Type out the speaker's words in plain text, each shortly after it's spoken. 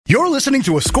You're listening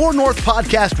to a Score North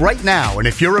podcast right now, and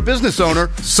if you're a business owner,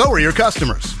 so are your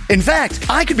customers. In fact,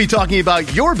 I could be talking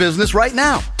about your business right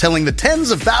now, telling the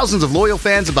tens of thousands of loyal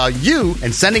fans about you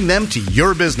and sending them to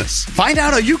your business. Find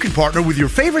out how you can partner with your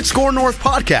favorite Score North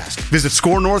podcast. Visit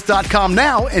scorenorth.com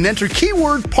now and enter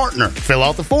keyword partner. Fill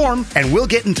out the form, and we'll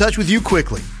get in touch with you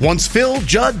quickly. Once Phil,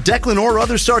 Judd, Declan, or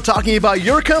others start talking about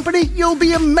your company, you'll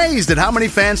be amazed at how many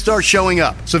fans start showing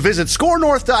up. So visit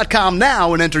scorenorth.com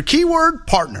now and enter keyword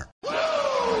partner.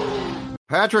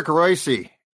 Patrick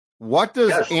Reusse, what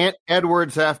does Ant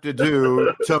Edwards have to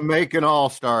do to make an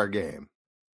all-star game?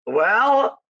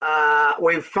 Well,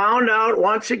 we found out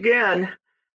once again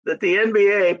that the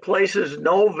NBA places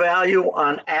no value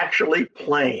on actually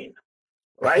playing,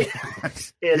 right?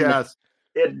 Yes.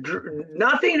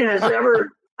 Nothing has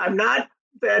ever, I'm not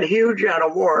that huge on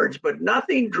awards, but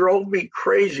nothing drove me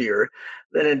crazier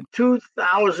than in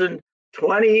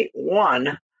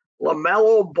 2021,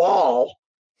 LaMelo Ball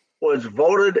was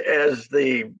voted as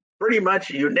the pretty much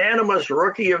unanimous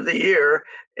rookie of the year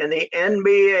in the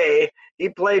NBA. He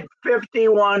played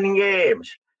 51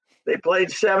 games. They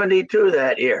played 72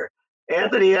 that year.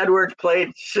 Anthony Edwards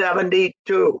played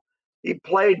 72. He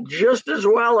played just as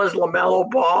well as LaMelo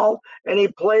Ball, and he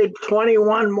played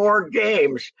 21 more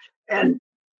games. And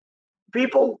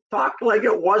people talked like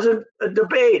it wasn't a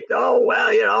debate. Oh,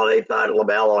 well, they thought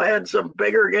LaMelo had some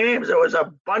bigger games. It was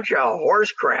a bunch of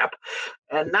horse crap.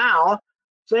 And now,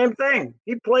 same thing.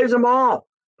 He plays them all.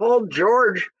 Paul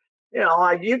George,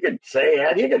 you could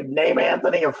name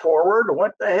Anthony a forward.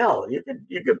 What the hell?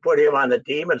 You could put him on the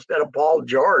team instead of Paul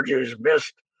George, who's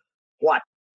missed,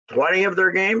 20 of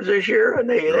their games this year?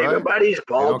 And everybody's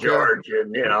Paul George.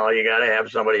 And, you got to have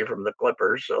somebody from the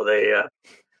Clippers. So they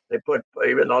put,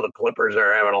 even though the Clippers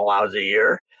are having a lousy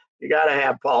year, you got to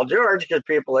have Paul George because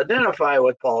people identify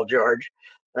with Paul George.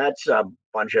 That's a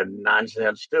bunch of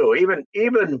nonsense too.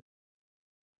 Even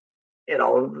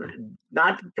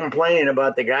not complaining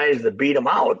about the guys that beat him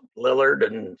out, Lillard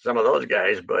and some of those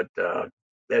guys, but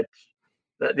that's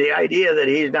the idea that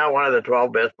he's not one of the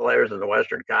 12 best players in the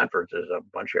Western Conference is a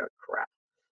bunch of crap.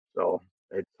 So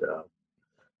it's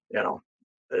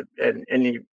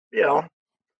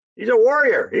he's a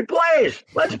warrior. He plays.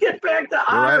 Let's get back to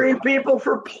honoring people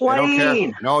for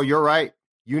playing. No, you're right.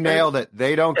 You nailed it.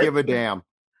 They don't give a damn.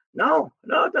 No,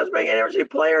 it doesn't make any difference if you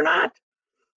play or not.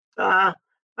 I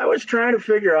was trying to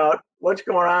figure out what's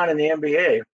going on in the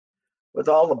NBA with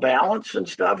all the balance and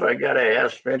stuff. I got to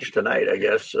ask Finch tonight, I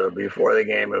guess, before the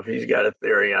game if he's got a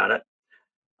theory on it.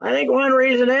 I think one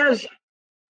reason is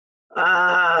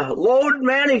load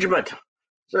management.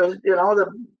 So,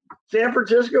 the San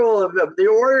Francisco, the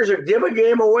Warriors are give a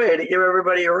game away to give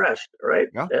everybody a rest, right?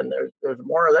 Yeah. And there's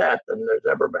more of that than there's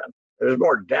ever been. There's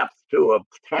more depth to of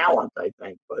talent, I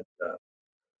think, but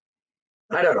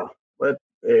I don't know. But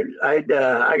I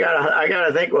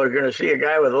gotta think we're going to see a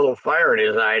guy with a little fire in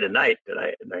his eye tonight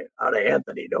out of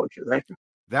Anthony, don't you think?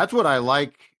 That's what I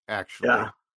like, actually.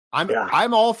 Yeah.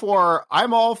 I'm all for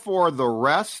the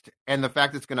rest and the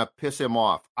fact it's going to piss him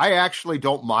off. I actually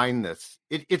don't mind this.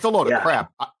 It's a load of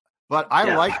crap, but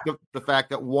I like the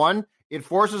fact that, one, it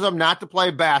forces him not to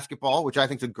play basketball, which I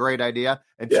think is a great idea,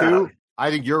 and two,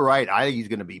 I think you're right. I think he's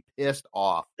going to be pissed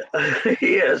off.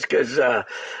 He is because,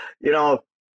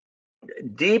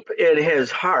 deep in his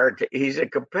heart, he's a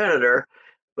competitor,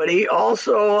 but he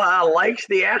also likes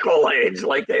the accolades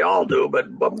like they all do, but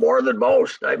more than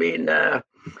most. I mean,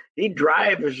 he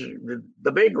drives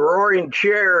the big roaring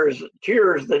cheers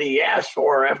that he asked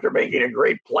for after making a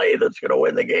great play that's going to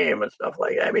win the game and stuff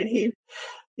like that. I mean,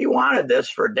 he wanted this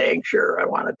for dang sure, I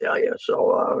want to tell you.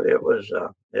 So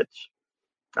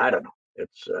I don't know.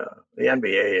 It's the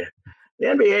NBA. The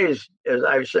NBA is, as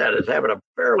I've said, is having a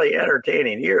fairly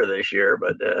entertaining year this year,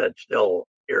 but it still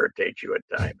irritates you at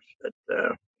times that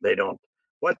they don't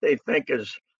what they think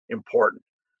is important.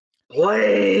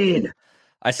 Playing.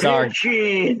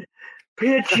 Pitching.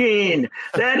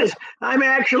 I'm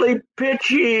actually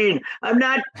pitching. I'm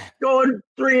not going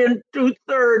 3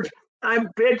 2/3.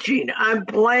 I'm pitching. I'm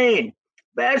playing.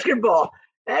 Basketball.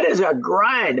 That is a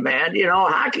grind, man.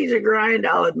 Hockey's a grind.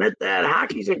 I'll admit that.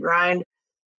 Hockey's a grind.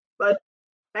 But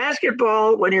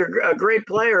basketball, when you're a great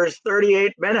player, is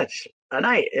 38 minutes a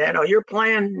night. You're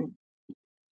playing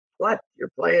You're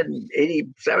playing 80,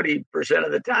 70%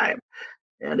 of the time.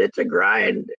 And it's a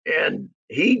grind. And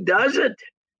he does it.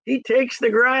 He takes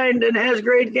the grind and has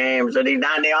great games, and he's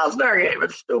not in the All-Star game.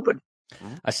 It's stupid.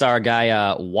 I saw our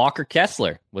guy Walker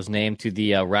Kessler was named to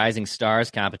the Rising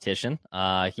Stars competition.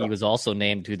 He was also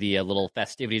named to the little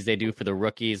festivities they do for the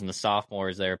rookies and the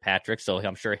sophomores there, Patrick. So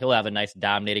I'm sure he'll have a nice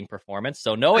dominating performance.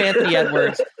 So no Anthony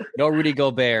Edwards, no Rudy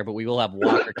Gobert, but we will have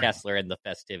Walker Kessler in the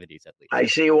festivities at least. I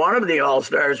see one of the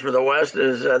All-Stars for the West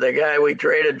is the guy we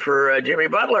traded for Jimmy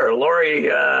Butler, Lauri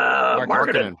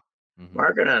Markkanen.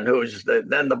 Markkanen, who's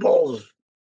then the Bulls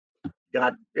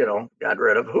got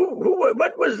rid of.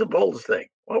 What was the Bulls thing?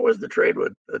 What was the trade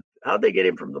with? How'd they get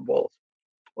him from the Bulls?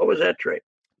 What was that trade?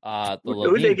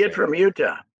 Who did they get from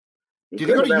Utah? Did he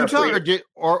go to Utah,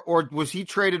 or was he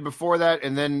traded before that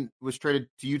and then was traded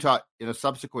to Utah in a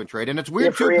subsequent trade? And it's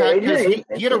weird too, Pat, because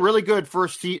he had a really good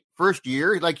first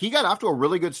year. Like he got off to a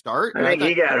really good start. I think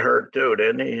he got hurt too,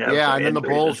 didn't he? Yeah, and then the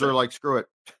Bulls are like, screw it.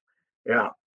 Yeah.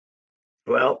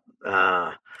 Well,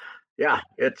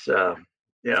 it's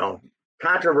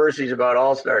controversies about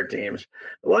all-star teams.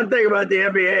 The one thing about the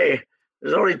NBA,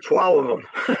 there's only 12 of them,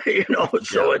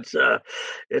 so it's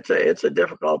a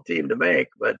difficult team to make,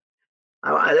 but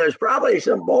there's probably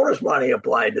some bonus money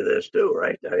applied to this too,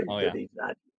 right? He's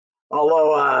not.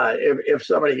 Although if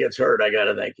somebody gets hurt, I got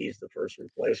to think he's the first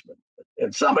replacement.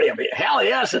 And somebody will be, hell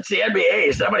yes, it's the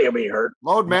NBA. Somebody will be hurt.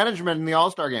 Load management in the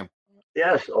All-Star game.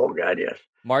 Yes. Oh, God, yes.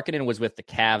 Markkanen was with the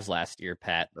Cavs last year,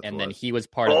 Pat, and then he was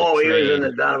part of the trade. Oh, he was in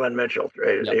the Donovan Mitchell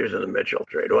trade. Yep. He was in the Mitchell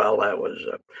trade. Well, that was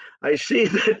I see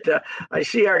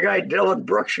our guy Dylan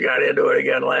Brooks got into it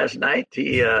again last night.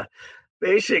 He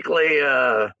basically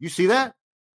you see that?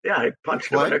 Yeah, he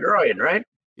punched him in the groin, right?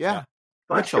 Yeah.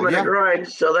 Punched him in the groin.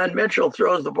 So then Mitchell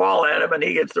throws the ball at him and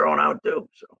he gets thrown out too.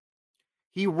 So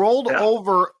he rolled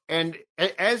over, and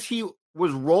as he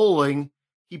was rolling,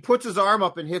 he puts his arm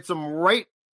up and hits him right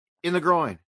in the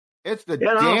groin. It's the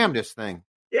damnedest thing.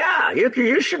 Yeah,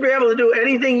 you should be able to do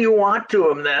anything you want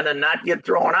to him then and not get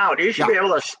thrown out. You should be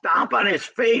able to stomp on his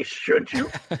face, shouldn't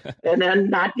you? And then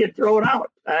not get thrown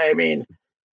out. I mean,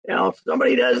 if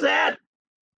somebody does that,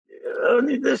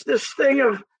 this thing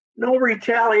of no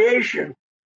retaliation,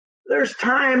 there's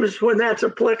times when that's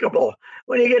applicable.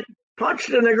 When you get punched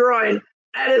in the groin,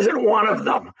 that isn't one of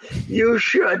them. You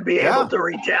should be able to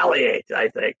retaliate, I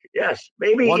think. Yes,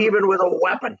 maybe even with a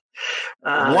weapon.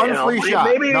 Free shot.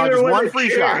 Maybe no, even just with one a free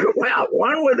chair. shot. Well,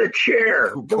 one with a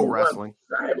chair. Go wrestling.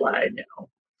 Sideline,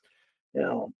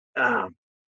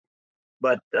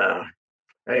 But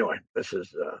anyway, this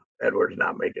is Edwards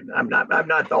not making. I'm not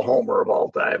the homer of all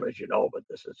time, as you know, but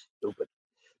this is stupid.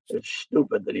 It's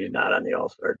stupid that he's not on the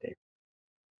All-Star team.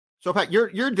 So, Pat,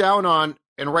 you're down on,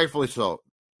 and rightfully so,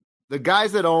 the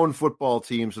guys that own football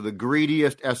teams are the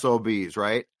greediest SOBs,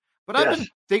 right? But I've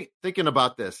been thinking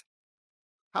about this.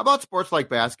 How about sports like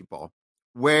basketball,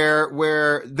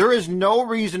 where there is no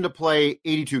reason to play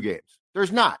 82 games?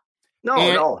 There's not.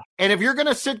 No. And if you're going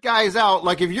to sit guys out,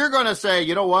 like if you're going to say,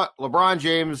 you know what, LeBron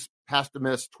James has to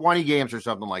miss 20 games or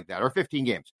something like that, or 15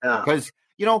 games. Because,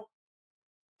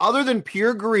 other than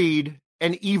pure greed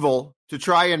and evil to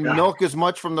try and milk as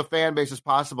much from the fan base as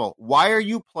possible, why are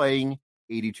you playing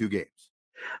 82 games?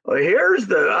 Well, here's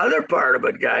the other part of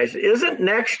it, guys. Isn't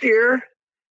next year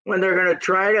when they're going to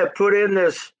try to put in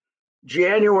this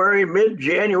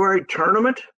mid-January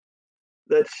tournament?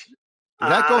 Does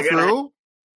that go through?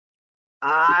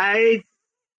 I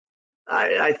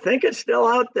think it's still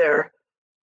out there.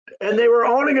 And they were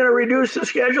only going to reduce the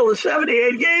schedule to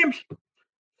 78 games.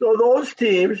 So those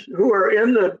teams who are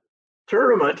in the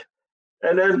tournament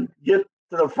and then get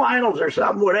to the finals or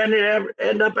something would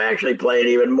end up actually playing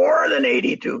even more than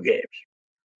 82 games.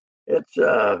 It's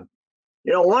one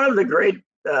of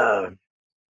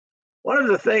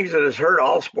the things that has hurt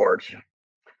all sports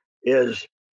is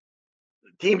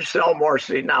teams sell more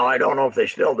season. Now I don't know if they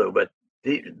still do, but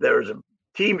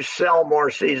teams sell more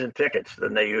season tickets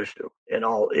than they used to. In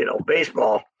all,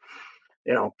 baseball.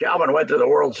 Calvin went to the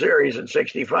World Series in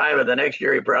 '65, and the next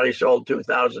year he probably sold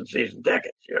 2,000 season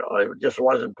tickets. It just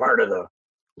wasn't part of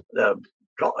I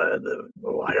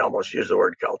almost used the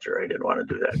word culture. I didn't want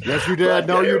to do that. Yes, you did.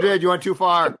 No, you did. You went too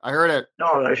far. I heard it.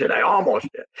 No, I said I almost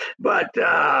did. But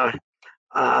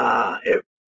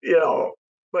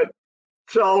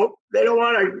so they don't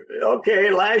want to. Okay,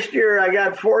 last year I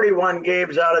got 41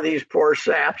 games out of these poor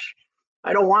saps.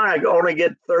 I don't want to only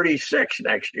get 36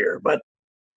 next year, but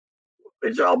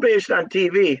it's all based on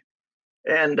TV,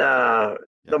 and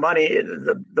the money,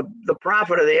 the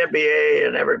profit of the NBA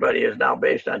and everybody is now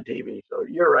based on TV. So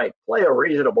you're right. Play a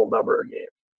reasonable number of games.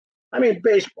 I mean,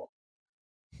 baseball.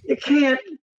 You can't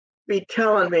be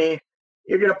telling me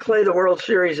you're going to play the World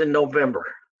Series in November.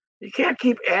 You can't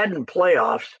keep adding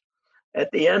playoffs at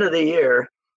the end of the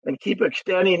year and keep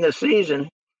extending the season.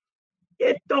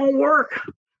 It don't work.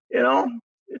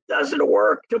 It doesn't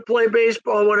work to play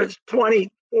baseball when it's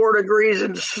 24 degrees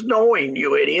and snowing,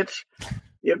 you idiots.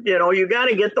 You got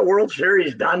to get the World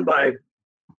Series done by,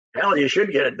 hell, you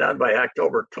should get it done by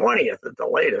October 20th at the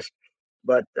latest.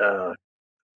 But,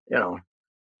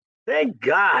 thank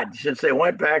God, since they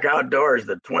went back outdoors,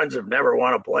 the Twins have never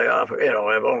won a playoff.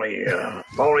 Have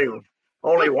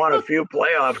only won a few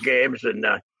playoff games, and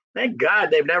thank God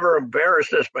they've never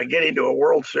embarrassed us by getting to a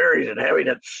World Series and having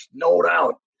it snowed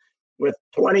out with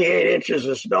 28 inches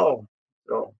of snow.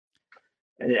 So,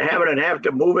 and having to have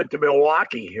to move it to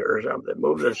Milwaukee or something.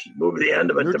 Move the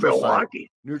end of it to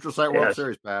Milwaukee. Neutral site World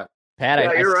Series, Pat.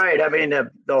 Yeah, you're right. I mean, the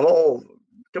whole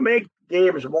to make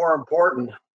games more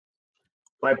important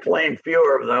by playing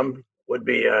fewer of them would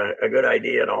be a good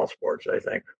idea in all sports, I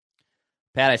think.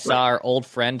 Pat, I saw our old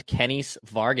friend Kenny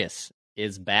Vargas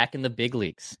is back in the big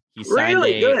leagues. He signed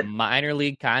a minor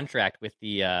league contract with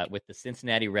the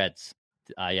Cincinnati Reds.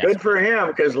 Good for him,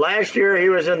 because last year he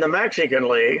was in the Mexican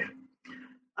League.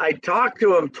 I talked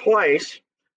to him twice.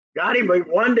 Got him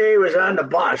one day. He was on the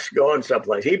bus going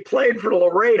someplace. He played for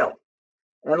Laredo,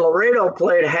 and Laredo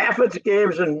played half its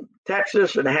games in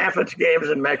Texas and half its games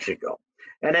in Mexico.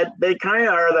 And they kind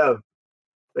of are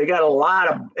they got a lot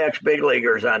of ex-big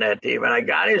leaguers on that team. And I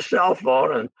got his cell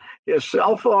phone, and his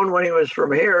cell phone when he was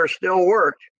from here still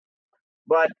worked.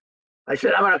 But I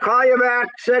said, I'm going to call you back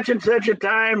such and such a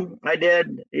time. I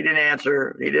did. He didn't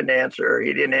answer.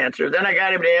 Then I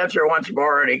got him to answer once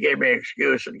more, and he gave me an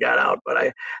excuse and got out.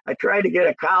 But I tried to get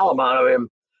a column out of him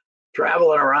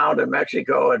traveling around in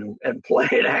Mexico and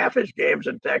playing half his games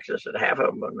in Texas and half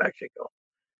of them in Mexico.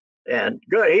 And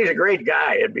good. He's a great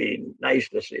guy. It'd be nice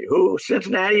to see. Who?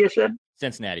 Cincinnati, you said?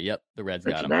 Cincinnati. Yep. The Reds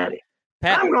got him. Cincinnati.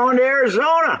 I'm going to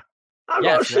Arizona. I'll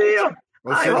go see him.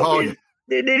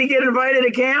 Did he get invited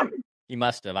to camp? He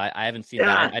must have. I haven't seen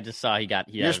that. I just saw he got.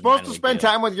 You're supposed to spend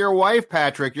time with your wife,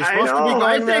 Patrick. You're supposed to be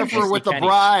going there with the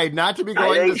bride, not to be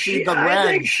going to see the Reds. I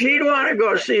think she'd want to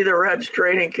go see the Reds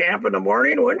training camp in the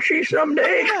morning, wouldn't she?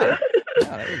 Someday. Yeah,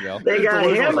 there you go. They got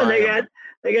him, and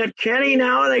they got Kenny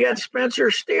now, and they got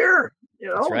Spencer Steer.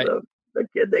 That's right. The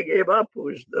kid they gave up,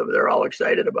 they're all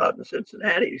excited about in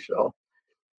Cincinnati. So,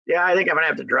 yeah, I think I'm gonna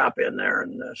have to drop in there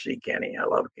and see Kenny. I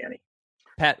love Kenny.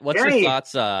 Pat, what's your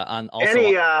thoughts on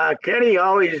also? Kenny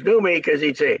always knew me because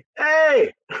he'd say,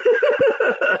 "Hey,"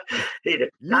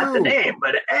 not the name,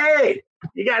 but "Hey,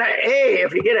 you got an A."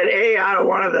 If you get an A out of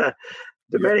one of the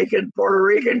Dominican, Puerto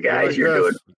Rican guys,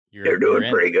 you're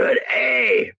doing pretty good.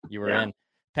 Hey, you were in.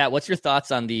 Pat, what's your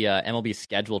thoughts on the MLB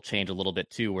schedule change a little bit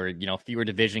too, where fewer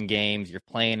division games, you're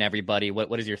playing everybody?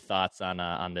 What is your thoughts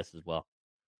on this as well?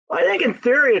 I think in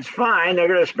theory it's fine. They're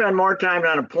going to spend more time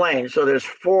on a plane, so there's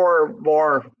 4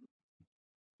 more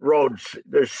roads.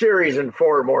 There's series in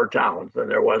 4 more towns than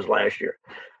there was last year.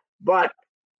 But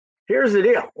here's the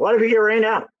deal: what if you get rained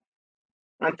out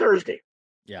on Thursday?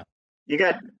 Yeah,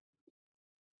 they're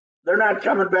not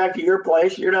coming back to your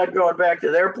place. You're not going back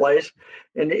to their place.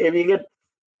 And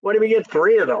what if you get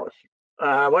 3 of those?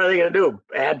 What are they going to do?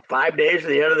 Add 5 days to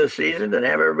the end of the season and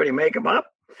have everybody make them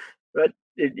up? But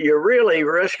you're really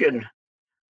risking.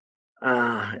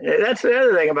 That's the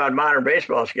other thing about modern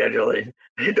baseball scheduling.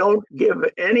 They don't give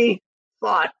any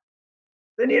thought.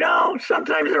 Then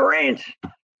sometimes it rains.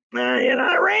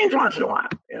 It rains once in a while.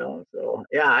 So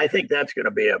yeah, I think that's going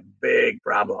to be a big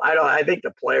problem. I think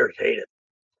the players hate it,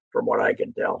 from what I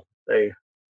can tell. They,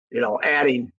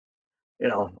 adding,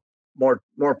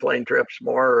 more plane trips,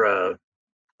 more.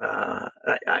 And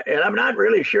I'm not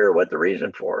really sure what the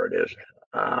reason for it is.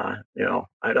 I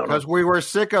don't know. Because we were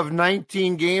sick of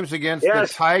 19 games against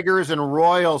the Tigers and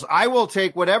Royals. I will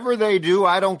take whatever they do.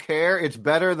 I don't care. It's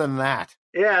better than that.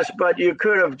 Yes, but you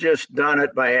could have just done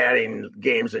it by adding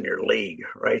games in your league,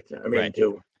 right? I mean,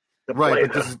 to play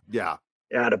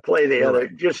to play the other.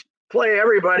 Just play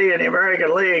everybody in the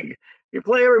American League. You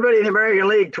play everybody in the American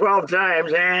League 12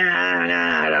 times,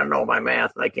 I don't know my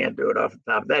math. I can't do it off the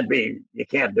top. You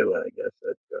can't do it, I guess.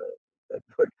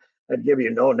 That'd give you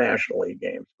no National League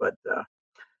games. But,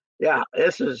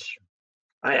 this is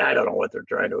 – I don't know what they're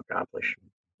trying to accomplish.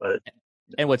 But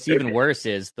and what's even worse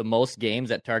is the most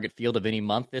games at Target Field of any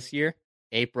month this year,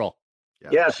 April. Yeah.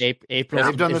 Yes. April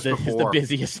is the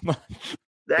busiest month.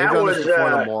 That was,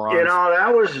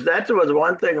 that was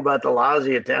one thing about the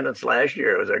lousy attendance last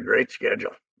year. It was a great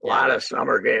schedule. A lot of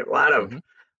summer games, a lot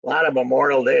of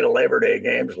Memorial Day to Labor Day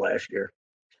games last year.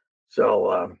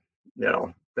 So,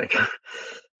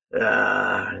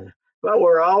 but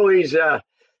we're always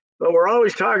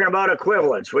talking about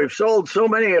equivalents. We've sold so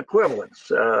many equivalents.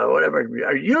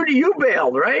 Whatever. You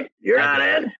bailed, right? You're not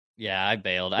in. Yeah, I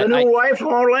bailed. The new wife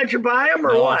won't let you buy them,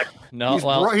 or what?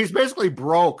 No, he's basically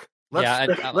broke.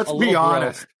 Let's be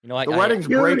honest. You know what? The wedding's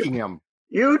breaking him.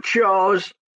 You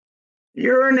chose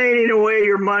urinating away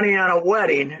your money on a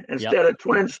wedding instead of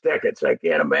Twins tickets. I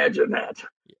can't imagine that.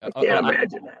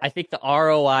 I think the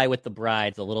ROI with the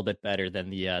bride's a little bit better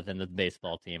than the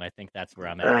baseball team. I think that's where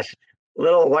I'm at.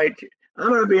 Little White. I'm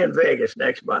going to be in Vegas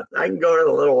next month. I can go to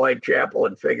the Little White Chapel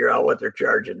and figure out what they're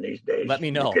charging these days. Let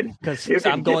me know, because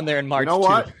I'm going there in March. You know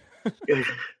what?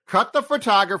 Cut the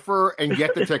photographer and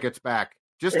get the tickets back.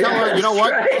 Just tell her, you know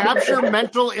what? Right. Capture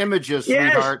mental images,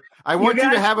 sweetheart. I want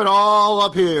you to have it all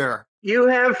up here. You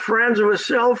have friends with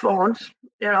cell phones.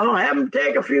 Have them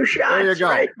take a few shots. There you go.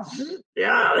 Right?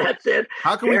 Yeah, that's it.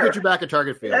 How can we get you back at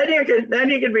Target Field? Then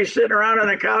you can be sitting around on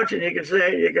the couch and you can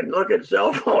look at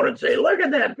cell phone and say, "Look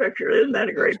at that picture! Isn't that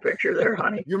a great picture there,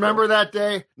 honey?" You remember that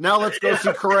day? Now let's go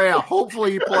see Correa.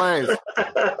 Hopefully he plays.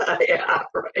 Yeah,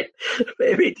 right.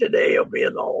 Maybe today he'll be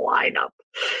in the lineup.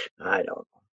 I don't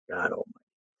know. God almighty.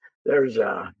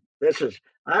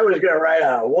 I was going to write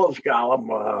a Wolves column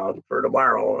for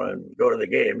tomorrow and go to the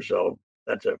game, so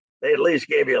they at least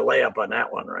gave you a layup on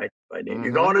that one, right? Mm-hmm.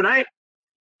 You going tonight?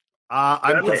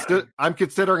 I'm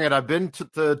considering it. I've been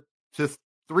to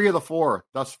 3 of the 4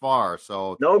 thus far.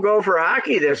 So no go for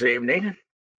hockey this evening.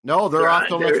 No, they're off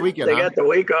till next weekend. They got the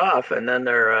week off, and then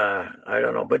they're I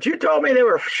don't know. But you told me they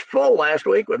were full last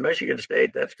week with Michigan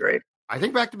State. That's great. I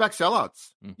think back-to-back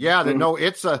sellouts. Mm-hmm. Yeah, no,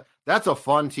 that's a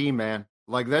fun team, man.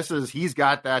 Like he's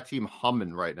got that team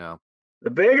humming right now. The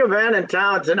big event in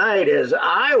town tonight is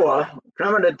Iowa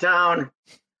coming to town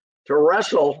to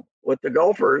wrestle with the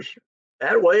Gophers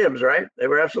at Williams, right?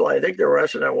 I think they're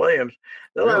wrestling at Williams.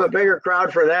 They'll have a bigger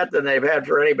crowd for that than they've had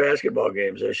for any basketball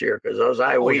games this year, because those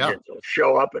Iowegians will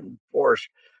show up in force.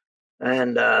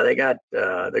 And they got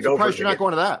the Gophers. Surprised you're not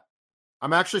going to that.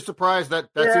 I'm actually surprised that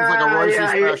seems like a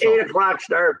Reusse special. 8:00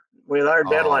 start with our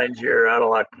deadlines. You're out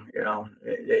of luck,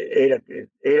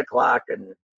 8 o'clock.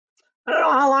 And I don't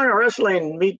know how long a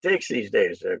wrestling meet takes these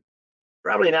days.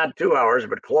 Probably not 2 hours,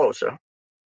 but close, huh?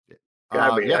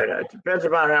 It depends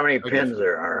upon how many pins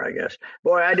there are, I guess.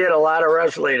 Boy, I did a lot of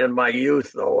wrestling in my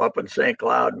youth, though, up in St.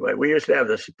 Cloud. We used to have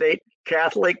the state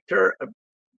Catholic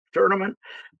tournament,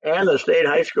 and the state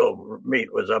high school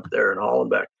meet was up there in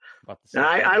Hollenbeck. Now,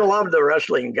 I love the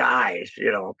wrestling guys,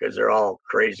 because they're all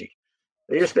crazy.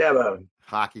 They used to have a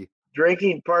hockey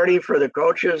drinking party for the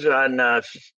coaches on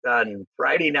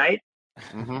Friday night.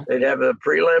 Mm-hmm. They'd have the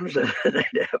prelims, and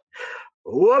they'd have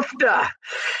woofda,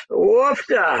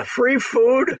 free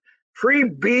food, free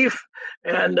beef,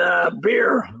 and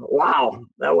beer. Wow,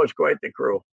 that was quite the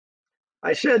crew.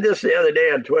 I said this the other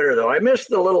day on Twitter, though. I missed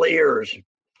the little ears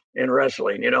in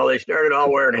wrestling. They started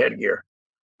all wearing headgear.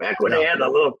 Back when they had the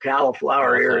little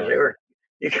cauliflower ears,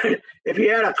 if you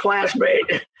had a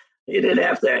classmate, you didn't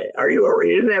have to ask,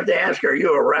 "Are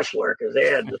you a wrestler?" Because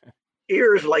they had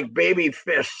ears like baby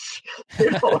fists,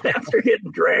 after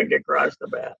getting dragged across the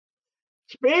mat.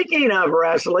 Speaking of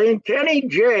wrestling, Kenny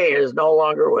J is no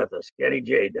longer with us. Kenny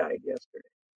J died yesterday.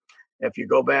 If you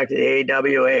go back to the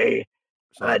AWA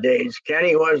days,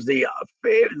 Kenny was the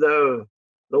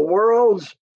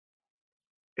world's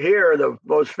the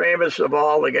most famous of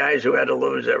all the guys who had to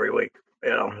lose every week.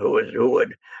 Who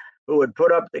would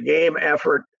put up the game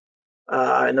effort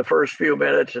in the first few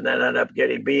minutes and then end up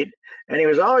getting beat. And he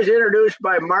was always introduced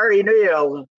by Marty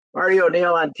O'Neill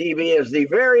on TV as the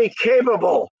very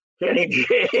capable Kenny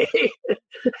J.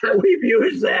 We've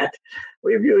used that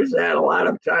a lot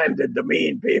of time to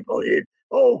demean people.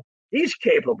 He's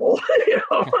capable.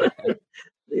 The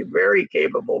very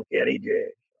capable Kenny J.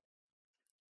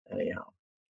 Anyhow,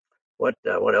 what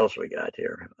else we got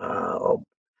here?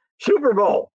 Super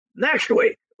Bowl next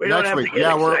week. We don't have to get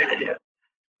excited yet.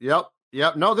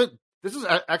 Yep. No, this is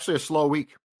actually a slow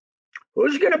week.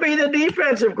 Who's going to be the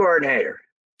defensive coordinator?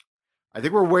 I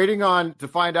think we're waiting to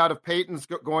find out if Peyton's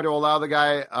going to allow the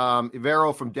guy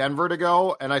Ivero from Denver to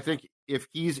go, and I think if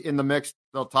he's in the mix,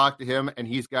 they'll talk to him, and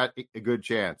he's got a good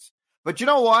chance. But you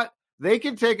know what? They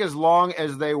can take as long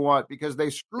as they want because they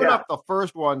screwed up the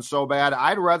first one so bad.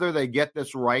 I'd rather they get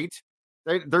this right.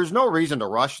 There's no reason to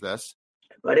rush this.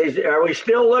 But are we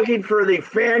still looking for the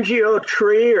Fangio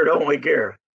tree, or don't we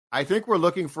care? I think we're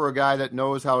looking for a guy that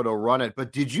knows how to run it.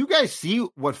 But did you guys see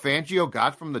what Fangio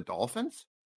got from the Dolphins?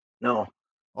 No.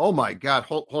 Oh, my God.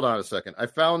 Hold on a second. I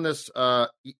found this.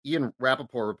 Ian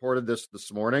Rappaport reported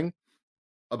this morning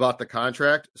about the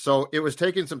contract. So it was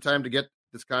taking some time to get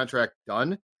this contract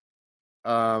done.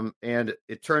 And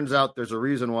it turns out there's a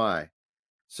reason why.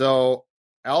 So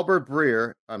Albert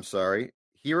Breer,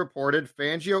 he reported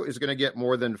Fangio is going to get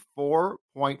more than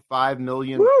 $4.5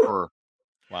 million per.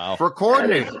 Wow. For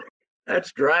coordinator.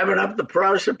 That's driving up the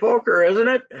price of poker, isn't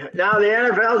it? Now the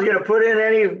NFL is going to put in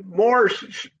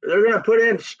they're going to put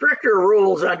in stricter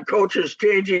rules on coaches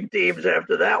changing teams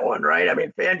after that one, right? I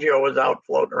mean, Fangio was out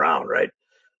floating around, right?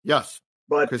 Yes.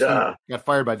 But he got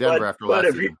fired by Denver after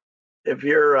last season. If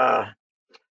you're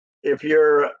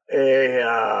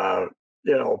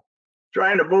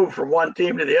trying to move from one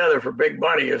team to the other for big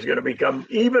money is going to become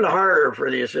even harder for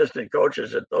the assistant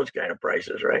coaches at those kind of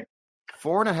prices, right?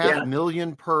 $4.5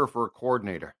 million per for a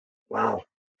coordinator. Wow.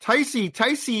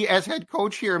 Ticey as head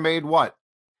coach here made what?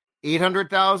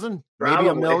 800,000, maybe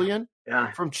 $1 million.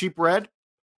 Yeah. From Cheap Red.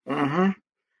 Mm-hmm.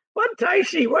 What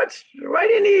Ticey? Why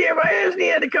hasn't he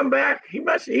had to come back? He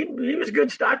was a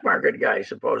good stock market guy,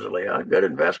 supposedly. A good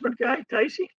investment guy,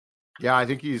 Ticey. Yeah, I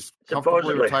think he's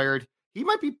comfortably retired. He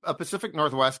might be a Pacific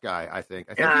Northwest guy, I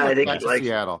think. I think he likes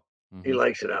Seattle. Mm-hmm. He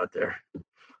likes it out there.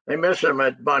 They miss him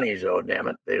at Bunny's, though, damn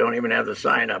it. They don't even have the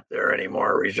sign up there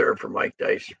anymore, reserved for Mike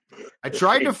Dice. I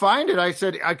tried to find it. I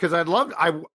said, because I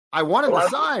wanted the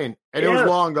sign, and it was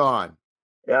long gone.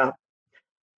 Yeah.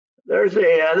 There's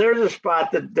a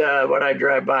spot that when I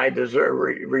drive by,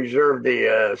 survived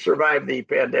the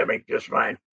pandemic just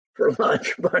fine for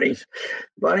lunch. Bunny's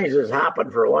is hopping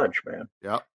for lunch, man.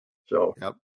 Yep. So,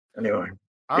 anyway.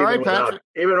 All right, Patrick.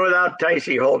 Even without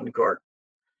Ticey holding court.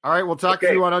 All right, we'll talk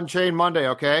to you on Unchained Monday,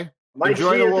 okay?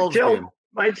 Enjoy the Wolves game.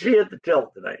 Might see you at the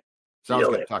Tilt tonight. Sounds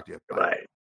good. Talk to you. Bye.